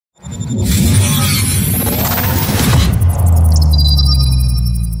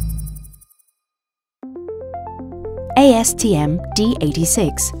ASTM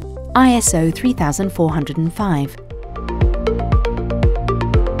D86, ISO 3405.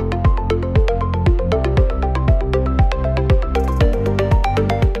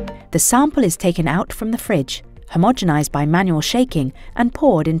 The sample is taken out from the fridge, homogenized by manual shaking and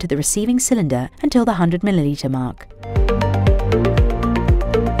poured into the receiving cylinder until the 100 milliliter mark.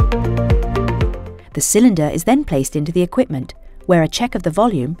 The cylinder is then placed into the equipment, where a check of the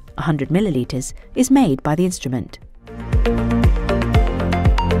volume, 100 milliliters, is made by the instrument.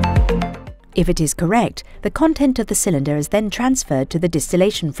 If it is correct, the content of the cylinder is then transferred to the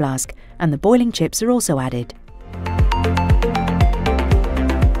distillation flask, and the boiling chips are also added.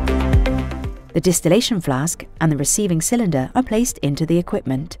 The distillation flask and the receiving cylinder are placed into the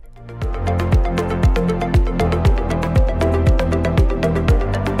equipment.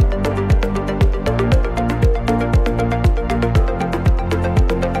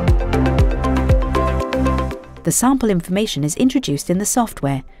 The sample information is introduced in the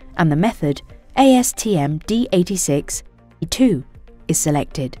software, and the method ASTM D86E2 is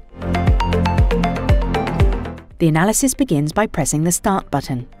selected. The analysis begins by pressing the Start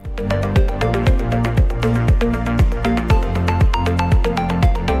button.